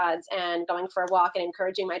AirPods and going for a walk and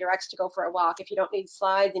encouraging my directs to go for a walk. If you don't need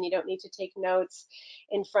slides and you don't need to take notes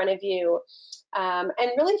in front of you. And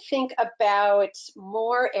really think about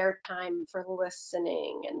more airtime for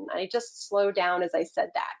listening. And I just slowed down as I said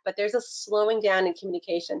that, but there's a slowing down in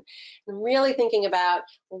communication and really thinking about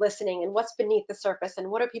listening and what's beneath the surface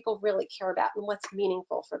and what do people really care about and what's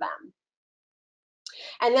meaningful for them.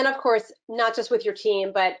 And then, of course, not just with your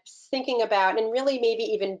team, but thinking about and really maybe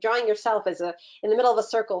even drawing yourself as in the middle of a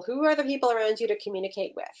circle. Who are the people around you to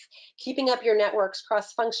communicate with? Keeping up your networks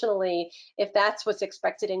cross-functionally if that's what's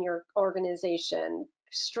expected in your organization.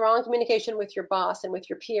 Strong communication with your boss and with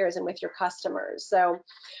your peers and with your customers. So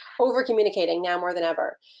over-communicating now more than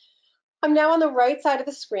ever. I'm now on the right side of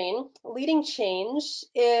the screen. Leading change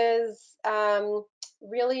is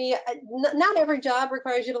really, not every job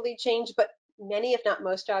requires you to lead change, but many, if not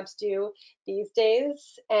most jobs do these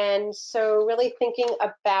days. And so really thinking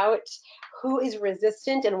about who is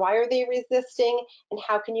resistant and why are they resisting and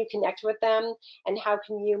how can you connect with them and how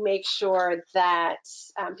can you make sure that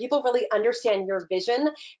people really understand your vision.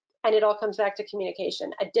 And it all comes back to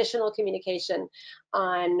communication, additional communication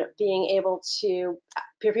on being able to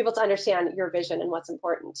for people to understand your vision and what's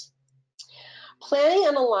important. Planning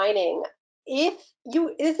and aligning.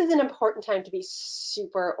 This is an important time to be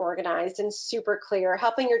super organized and super clear,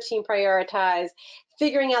 helping your team prioritize,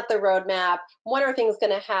 figuring out the roadmap, when are things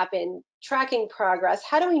going to happen, tracking progress.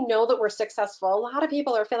 How do we know that we're successful? A lot of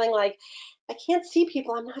people are feeling like, I can't see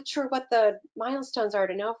people. I'm not sure what the milestones are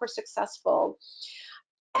to know if we're successful.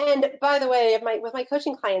 And by the way, with my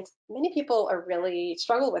coaching clients, many people are really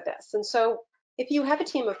struggle with this. And so if you have a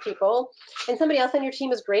team of people and somebody else on your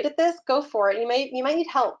team is great at this, go for it. You might need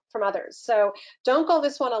help from others. So don't go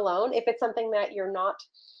this one alone if it's something that you're not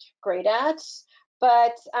great at.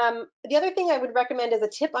 But the other thing I would recommend as a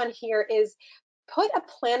tip on here is put a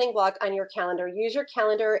planning block on your calendar. Use your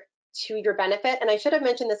calendar to your benefit. And I should have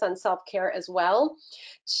mentioned this on self-care as well,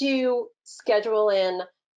 to schedule in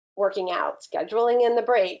working out, scheduling in the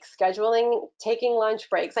breaks, scheduling, taking lunch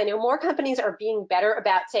breaks. I know more companies are being better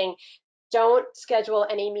about saying, Don't schedule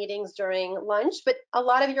any meetings during lunch, but a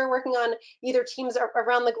lot of you are working on either teams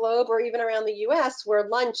around the globe or even around the US where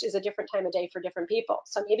lunch is a different time of day for different people.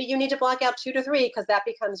 So maybe you need to block out 2 to 3 because that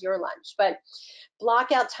becomes your lunch. But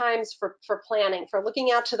block out times for planning, for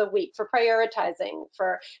looking out to the week, for prioritizing,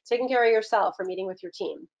 for taking care of yourself, for meeting with your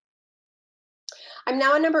team. I'm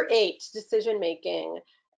now on number 8, decision making.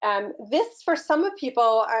 This, for some of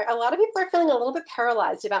people, a lot of people are feeling a little bit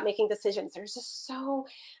paralyzed about making decisions. There's just so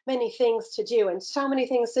many things to do and so many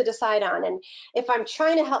things to decide on. And if I'm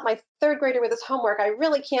trying to help my 3rd grader with his homework, I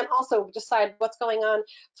really can't also decide what's going on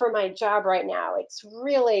for my job right now. It's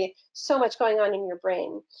really so much going on in your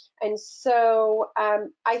brain. And so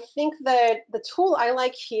I think that the tool I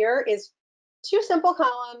like here is 2 simple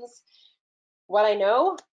columns: what I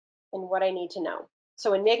know and what I need to know.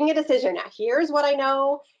 So in making a decision, now here's what I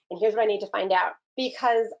know and here's what I need to find out,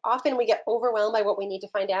 because often we get overwhelmed by what we need to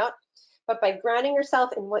find out. But by grounding yourself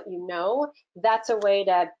in what you know, that's a way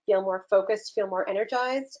to feel more focused, feel more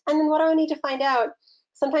energized. And then what do I need to find out?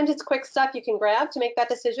 Sometimes it's quick stuff you can grab to make that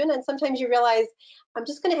decision. And sometimes you realize, I'm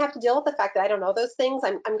just going to have to deal with the fact that I don't know those things.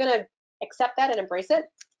 I'm going to accept that and embrace it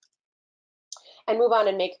and move on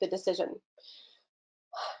and make the decision.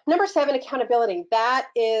 Number 7, accountability. That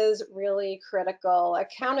is really critical.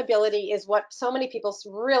 Accountability is what so many people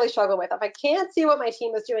really struggle with. If I can't see what my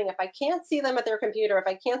team is doing, if I can't see them at their computer, if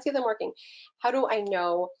I can't see them working, how do I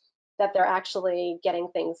know that they're actually getting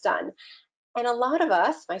things done? And a lot of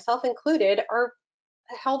us, myself included, are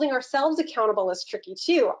holding ourselves accountable is tricky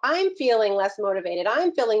too. I'm feeling less motivated.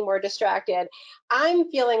 I'm feeling more distracted.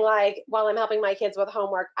 I'm feeling like while I'm helping my kids with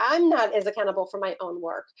homework, I'm not as accountable for my own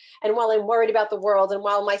work. And while I'm worried about the world, and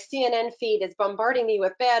while my CNN feed is bombarding me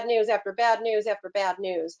with bad news after bad news after bad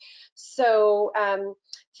news. So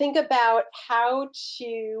think about how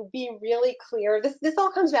to be really clear. This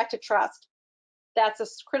all comes back to trust. That's a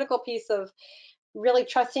critical piece of really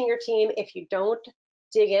trusting your team. If you don't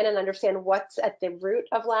dig in and understand what's at the root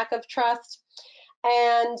of lack of trust.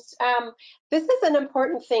 And this is an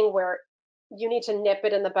important thing where you need to nip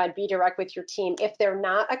it in the bud, be direct with your team. If they're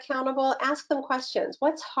not accountable, ask them questions.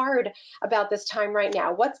 What's hard about this time right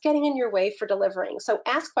now? What's getting in your way for delivering? So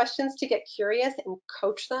ask questions to get curious and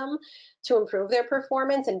coach them to improve their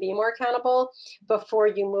performance and be more accountable before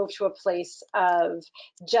you move to a place of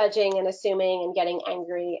judging and assuming and getting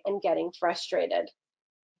angry and getting frustrated.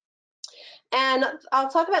 And I'll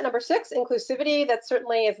talk about number 6, inclusivity. That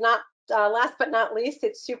certainly is not last but not least.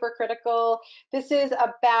 It's super critical. This is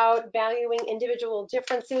about valuing individual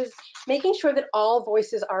differences, making sure that all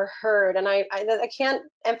voices are heard. And I can't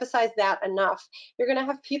emphasize that enough. You're going to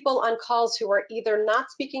have people on calls who are either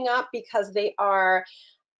not speaking up because they are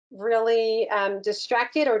really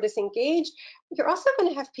distracted or disengaged. You're also going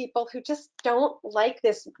to have people who just don't like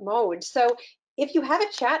this mode. So if you have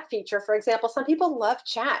a chat feature, for example, some people love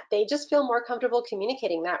chat. They just feel more comfortable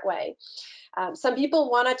communicating that way. Some people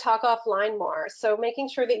want to talk offline more. So making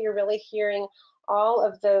sure that you're really hearing all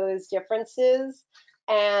of those differences.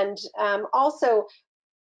 And also,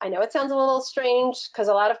 I know it sounds a little strange because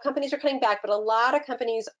a lot of companies are cutting back, but a lot of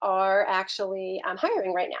companies are actually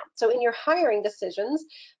hiring right now. So in your hiring decisions,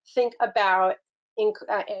 think about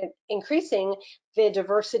increasing the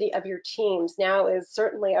diversity of your teams. Now is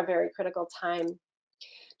certainly a very critical time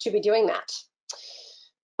to be doing that.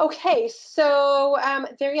 Okay, so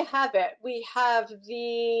there you have it. We have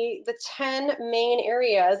the 10 main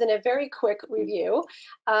areas in a very quick review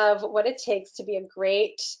of what it takes to be a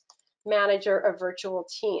great manager of virtual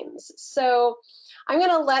teams. So I'm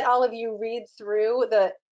going to let all of you read through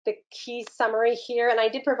the key summary here, and I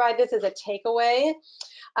did provide this as a takeaway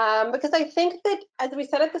because I think that, as we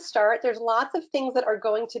said at the start, there's lots of things that are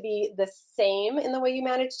going to be the same in the way you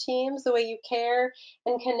manage teams, the way you care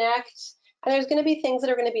and connect, and there's going to be things that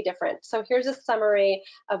are going to be different. So here's a summary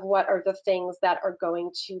of what are the things that are going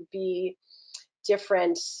to be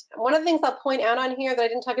different. One of the things I'll point out on here that I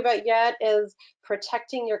didn't talk about yet is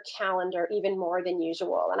protecting your calendar even more than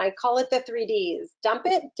usual. And I call it the 3 Ds. Dump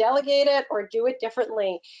it, delegate it, or do it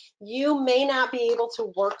differently. You may not be able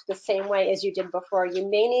to work the same way as you did before. You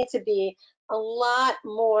may need to be a lot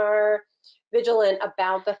more vigilant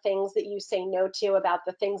about the things that you say no to, about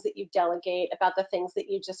the things that you delegate, about the things that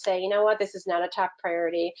you just say, you know what, this is not a top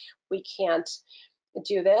priority. We can't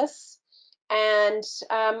do this. And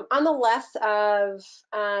on the less of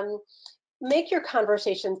make your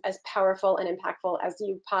conversations as powerful and impactful as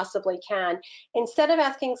you possibly can. Instead of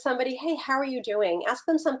asking somebody, hey, how are you doing? Ask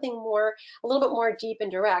them something more, a little bit more deep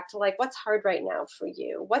and direct, like what's hard right now for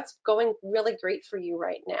you? What's going really great for you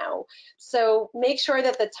right now? So make sure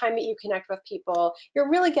that the time that you connect with people, you're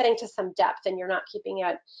really getting to some depth and you're not keeping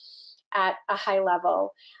it at a high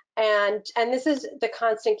level. And this is the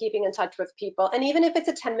constant keeping in touch with people. And even if it's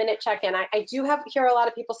a 10-minute check-in, I do hear a lot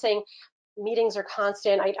of people saying meetings are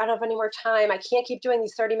constant. I don't have any more time. I can't keep doing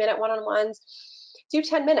these 30-minute one-on-ones. Do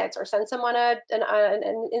 10 minutes or send someone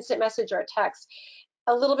an instant message or a text.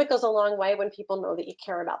 A little bit goes a long way when people know that you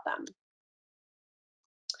care about them.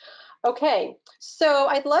 Okay, so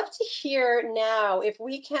I'd love to hear now if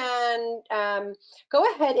we can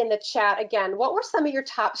go ahead in the chat again. What were some of your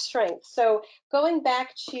top strengths? So going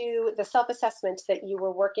back to the self-assessment that you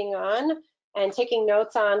were working on and taking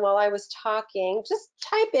notes on while I was talking, just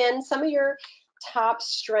type in some of your top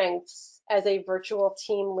strengths as a virtual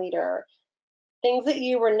team leader. Things that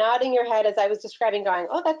you were nodding your head as I was describing, going,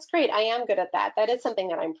 oh, that's great, I am good at that. That is something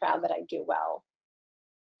that I'm proud that I do well.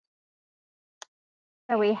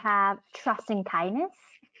 So we have trust and kindness,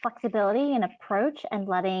 flexibility and approach, and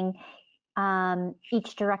letting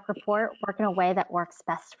each direct report work in a way that works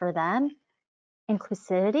best for them.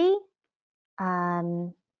 Inclusivity,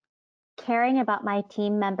 caring about my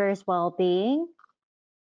team members' well-being,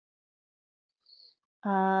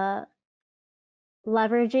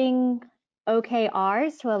 leveraging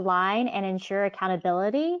OKRs to align and ensure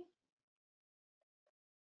accountability,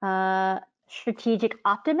 strategic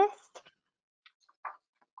optimist.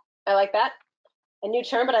 I like that. A new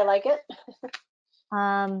term, but I like it.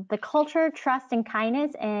 The culture, trust, and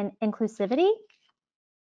kindness, and inclusivity.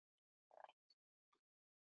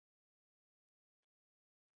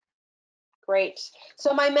 Great.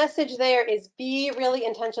 So my message there is be really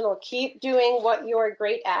intentional. Keep doing what you're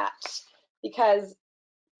great at because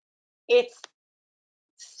it's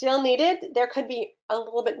still needed. There could be a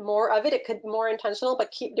little bit more of it. It could be more intentional,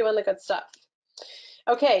 but keep doing the good stuff.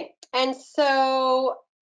 Okay, and so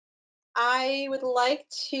I would like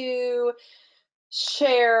to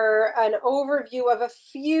share an overview of a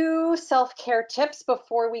few self-care tips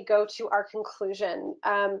before we go to our conclusion.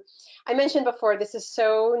 I mentioned before, this is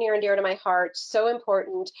so near and dear to my heart, so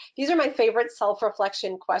important. These are my favorite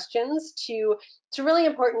self-reflection questions to really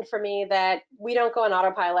important for me that we don't go on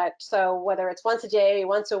autopilot. So whether it's once a day,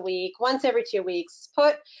 once a week, once every 2 weeks,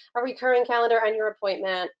 put a recurring calendar on your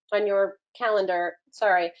appointment, on your calendar,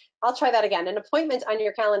 sorry, I'll try that again, an appointment on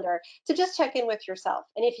your calendar to just check in with yourself.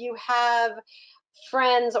 And if you have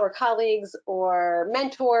friends or colleagues or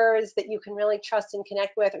mentors that you can really trust and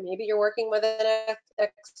connect with, or maybe you're working with an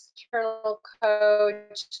external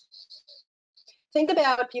coach, think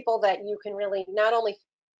about people that you can really not only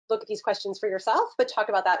look at these questions for yourself, but talk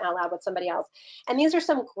about that out loud with somebody else. And these are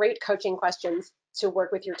some great coaching questions to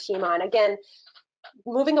work with your team on. Again,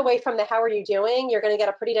 moving away from the how are you doing, you're going to get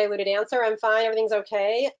a pretty diluted answer. I'm fine, everything's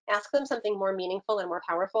okay. Ask them something more meaningful and more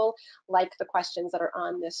powerful, like the questions that are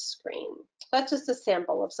on this screen. That's just a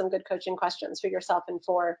sample of some good coaching questions for yourself and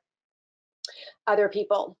for other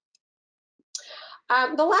people.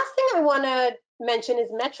 The last thing I want to mention is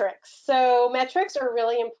metrics. So metrics are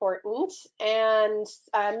really important, and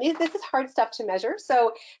this is hard stuff to measure.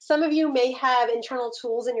 So some of you may have internal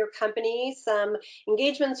tools in your company, some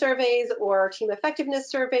engagement surveys or team effectiveness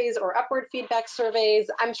surveys or upward feedback surveys.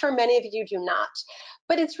 I'm sure many of you do not.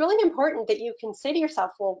 But it's really important that you can say to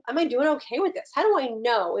yourself, well, am I doing okay with this? How do I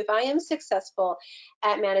know if I am successful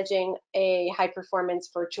at managing a high performance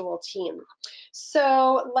virtual team?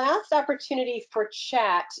 So last opportunity for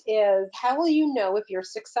chat is, how will you know if you're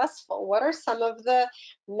successful? What are some of the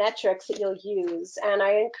metrics that you'll use? And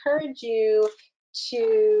I encourage you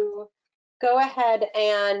to go ahead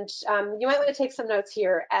and you might want to take some notes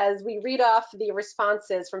here as we read off the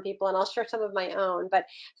responses from people, and I'll share some of my own, but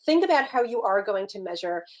think about how you are going to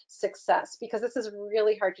measure success, because this is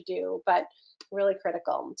really hard to do, but really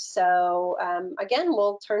critical. So again,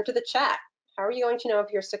 we'll turn to the chat. How are you going to know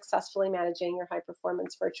if you're successfully managing your high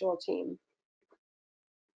performance virtual team?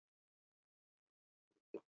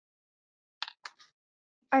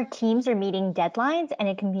 Our teams are meeting deadlines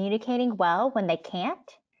and communicating well when they can't.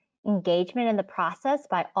 Engagement in the process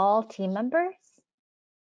by all team members.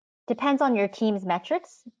 Depends on your team's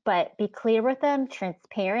metrics, but be clear with them,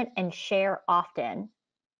 transparent, and share often.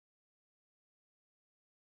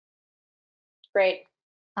 Great.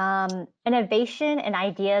 Innovation and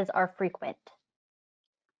ideas are frequent.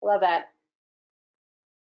 Love that.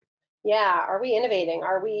 Yeah, are we innovating?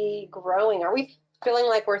 Are we growing? Are we feeling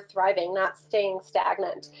like we're thriving, not staying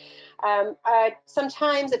stagnant?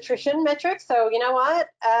 Sometimes attrition metrics, so you know what,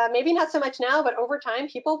 maybe not so much now, but over time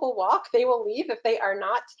people will walk, they will leave if they are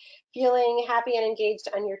not feeling happy and engaged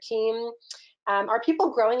on your team. Are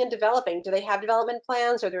people growing and developing? Do they have development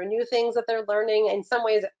plans? Are there new things that they're learning? In some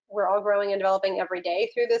ways, we're all growing and developing every day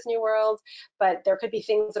through this new world, but there could be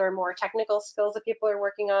things that are more technical skills that people are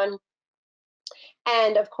working on.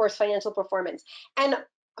 And of course, financial performance. And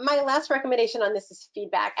my last recommendation on this is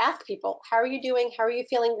feedback. Ask people, how are you doing? How are you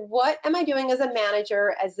feeling? What am I doing as a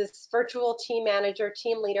manager, as this virtual team manager,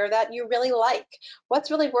 team leader that you really like?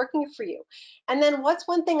 What's really working for you? And then what's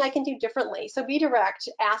one thing I can do differently? So be direct,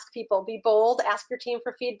 ask people, be bold, ask your team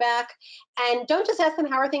for feedback, and don't just ask them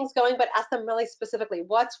how are things going, but ask them really specifically,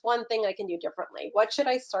 what's one thing I can do differently? What should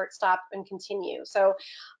I start, stop, and continue? So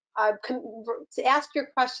to ask your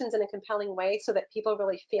questions in a compelling way so that people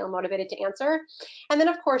really feel motivated to answer. And then,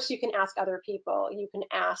 of course, you can ask other people. You can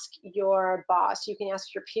ask your boss. You can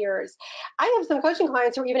ask your peers. I have some coaching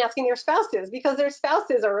clients who are even asking their spouses because their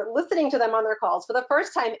spouses are listening to them on their calls for the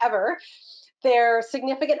first time ever. Their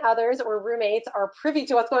significant others or roommates are privy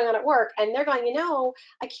to what's going on at work, and they're going, you know,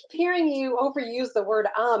 I keep hearing you overuse the word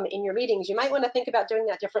in your meetings. You might want to think about doing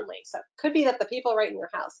that differently. So it could be that the people right in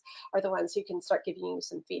your house are the ones who can start giving you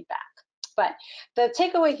some feedback. But the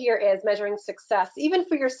takeaway here is measuring success, even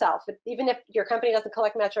for yourself, even if your company doesn't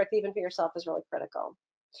collect metrics, even for yourself is really critical.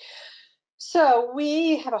 So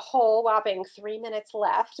we have a whole whopping 3 minutes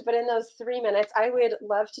left, but in those 3 minutes, I would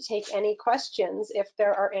love to take any questions if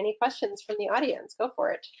there are any questions from the audience. Go for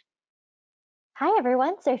it. Hi,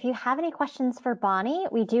 everyone. So if you have any questions for Bonnie,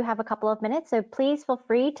 we do have a couple of minutes, so please feel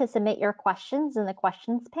free to submit your questions in the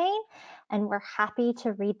questions pane, and we're happy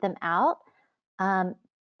to read them out.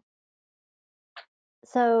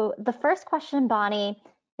 So the first question, Bonnie,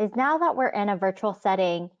 is now that we're in a virtual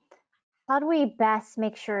setting, how do we best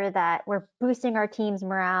make sure that we're boosting our team's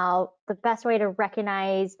morale? The best way to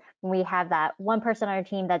recognize when we have that one person on our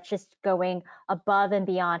team that's just going above and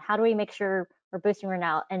beyond, how do we make sure we're boosting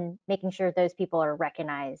morale and making sure those people are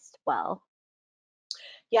recognized well?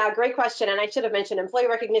 Yeah, great question. And I should have mentioned employee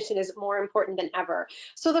recognition is more important than ever.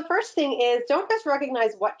 So the first thing is don't just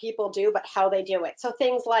recognize what people do, but how they do it. So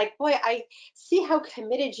things like, boy, I see how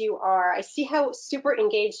committed you are. I see how super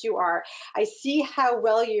engaged you are. I see how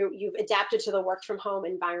well you've adapted to the work from home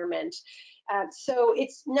environment. So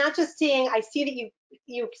it's not just seeing, I see that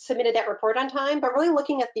you submitted that report on time, but really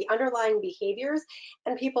looking at the underlying behaviors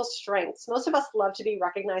and people's strengths. Most of us love to be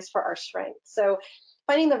recognized for our strengths. So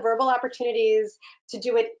finding the verbal opportunities to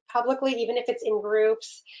do it publicly, even if it's in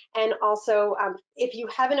groups. And also, if you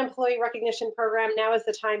have an employee recognition program, now is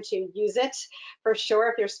the time to use it for sure.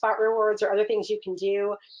 If there's spot rewards or other things you can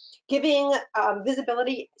do. Giving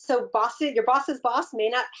visibility, so your boss's boss may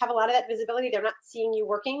not have a lot of that visibility. They're not seeing you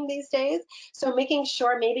working these days. So making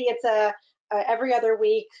sure maybe it's every other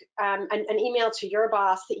week, an email to your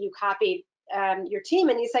boss that you copied your team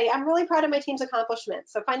and you say, I'm really proud of my team's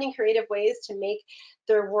accomplishments. So finding creative ways to make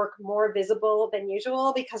their work more visible than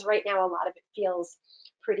usual, because right now a lot of it feels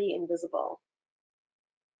pretty invisible.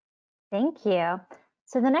 Thank you.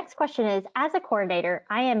 So the next question is, as a coordinator,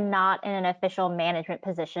 I am not in an official management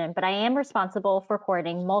position, but I am responsible for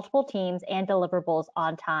coordinating multiple teams and deliverables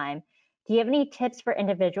on time. Do you have any tips for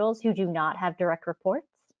individuals who do not have direct reports?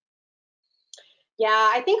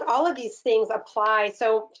 Yeah, I think all of these things apply.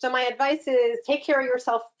 So my advice is take care of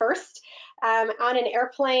yourself first. On an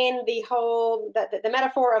airplane, the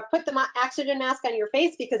metaphor of put the oxygen mask on your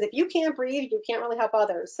face, because if you can't breathe, you can't really help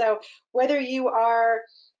others. So whether you are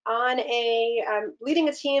on leading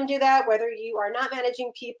a team, do that. Whether you are not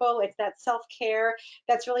managing people, it's that self-care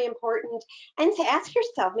that's really important. And to ask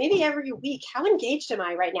yourself, maybe every week, how engaged am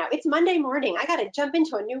I right now? It's Monday morning. I got to jump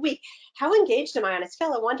into a new week. How engaged am I on a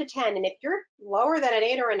scale of 1 to 10? And if you're lower than an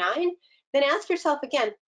 8 or a 9, then ask yourself again,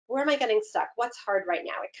 where am I getting stuck? What's hard right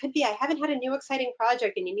now? It could be I haven't had a new exciting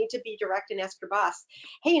project and you need to be direct and ask your boss,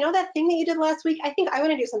 hey, you know that thing that you did last week? I think I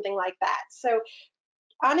want to do something like that. So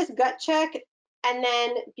honest gut check, and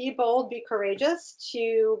then be bold, be courageous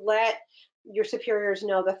to let your superiors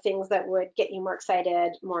know the things that would get you more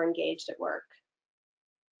excited, more engaged at work.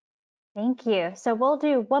 Thank you. So we'll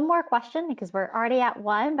do one more question because we're already at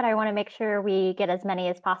 1, but I want to make sure we get as many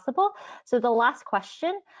as possible. So the last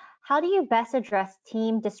question, how do you best address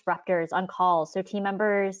team disruptors on calls? So team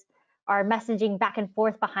members are messaging back and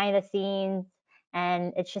forth behind the scenes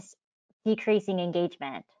and it's just decreasing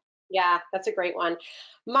engagement. Yeah, that's a great one.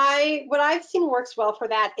 What I've seen works well for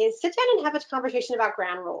that is sit down and have a conversation about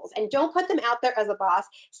ground rules, and don't put them out there as a boss.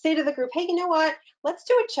 Say to the group, hey, you know what? Let's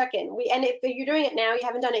do a check-in. And if you're doing it now, you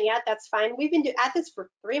haven't done it yet, that's fine. We've been at this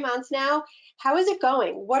for 3 months now. How is it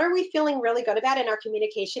going? What are we feeling really good about in our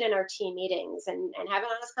communication and our team meetings, and have an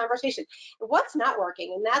honest conversation? What's not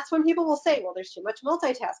working? And that's when people will say, well, there's too much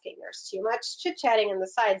multitasking. There's too much chit-chatting on the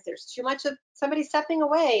sides. There's too much of somebody stepping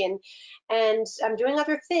away and I'm doing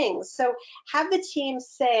other things. So have the team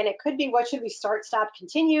say, and it could be, what should we start, stop,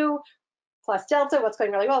 continue, plus delta, what's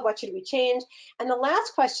going really well, what should we change? And the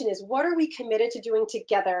last question is, what are we committed to doing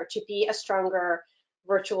together to be a stronger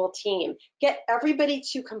virtual team. Get everybody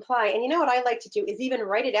to comply. And you know what I like to do is even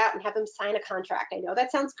write it out and have them sign a contract. I know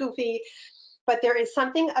that sounds goofy, but there is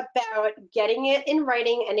something about getting it in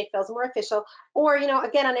writing and it feels more official. Or, you know,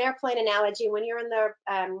 again, an airplane analogy, when you're in the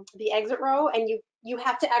exit row and you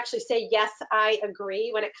have to actually say, yes, I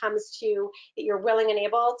agree when it comes to that you're willing and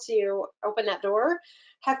able to open that door,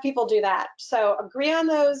 have people do that. So agree on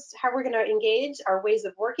those, how we're going to engage, our ways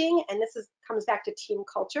of working, and comes back to team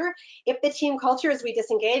culture. If the team culture is we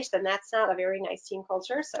disengage, then that's not a very nice team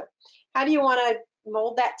culture. So how do you want to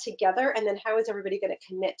mold that together, and then how is everybody going to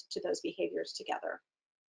commit to those behaviors together?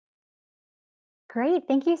 Great,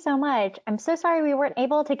 thank you so much. I'm so sorry we weren't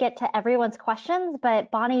able to get to everyone's questions,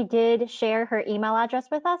 but Bonnie did share her email address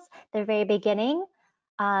with us at the very beginning.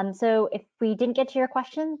 So if we didn't get to your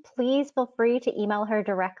question, please feel free to email her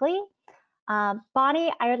directly.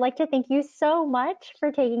 Bonnie, I would like to thank you so much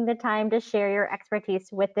for taking the time to share your expertise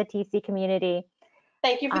with the TC community.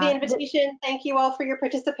 Thank you for the invitation. Thank you all for your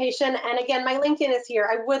participation. And again, my LinkedIn is here.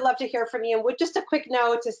 I would love to hear from you. And would just a quick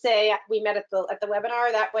note to say we met at the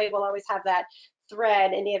webinar. That way we'll always have that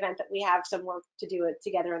thread in the event that we have some work to do it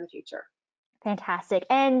together in the future. Fantastic.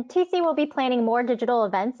 And TC will be planning more digital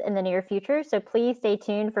events in the near future, so please stay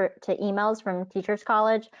tuned to emails from Teachers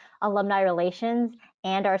College, Alumni Relations,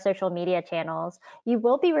 and our social media channels. You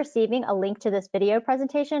will be receiving a link to this video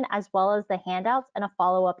presentation as well as the handouts and a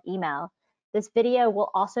follow-up email. This video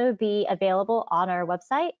will also be available on our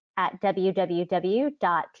website at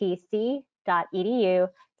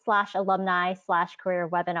www.tc.edu/alumni/career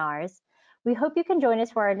webinars. We hope you can join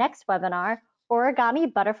us for our next webinar,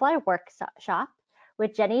 Origami Butterfly Workshop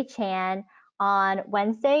with Jenny Chan on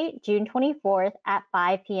Wednesday, June 24th at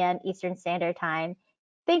 5 p.m. Eastern Standard Time.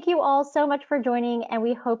 Thank you all so much for joining, and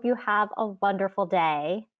we hope you have a wonderful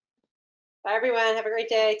day. Bye, everyone. Have a great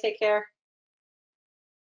day. Take care.